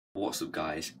What's up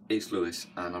guys, it's Lewis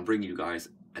and I'm bringing you guys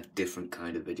a different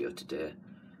kind of video today.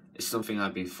 It's something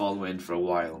I've been following for a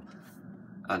while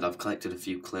and I've collected a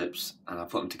few clips and I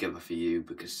put them together for you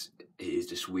because it is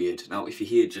just weird. Now if you're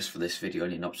here just for this video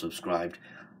and you're not subscribed,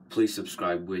 please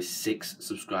subscribe. We're 6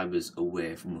 subscribers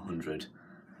away from 100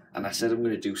 and I said I'm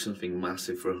going to do something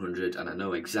massive for 100 and I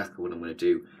know exactly what I'm going to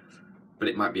do, but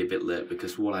it might be a bit late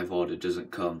because what I've ordered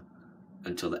doesn't come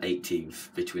until the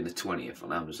 18th between the 20th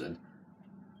on Amazon.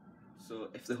 So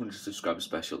if the 100 subscriber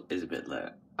special is a bit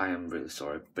late, I am really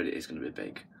sorry, but it is going to be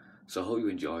big. So I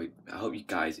hope you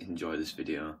guys enjoy this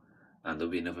video, and there'll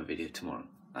be another video tomorrow.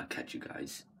 I'll catch you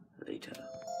guys later.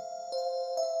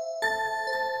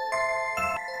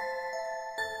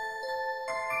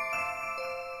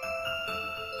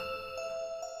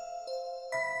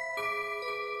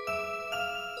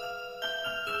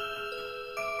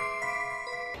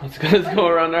 Let's go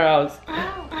around our house.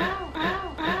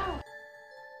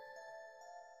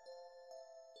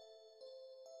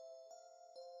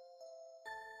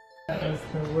 That was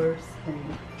the worst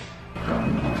thing.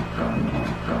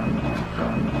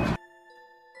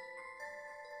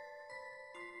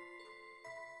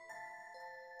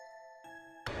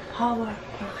 Power.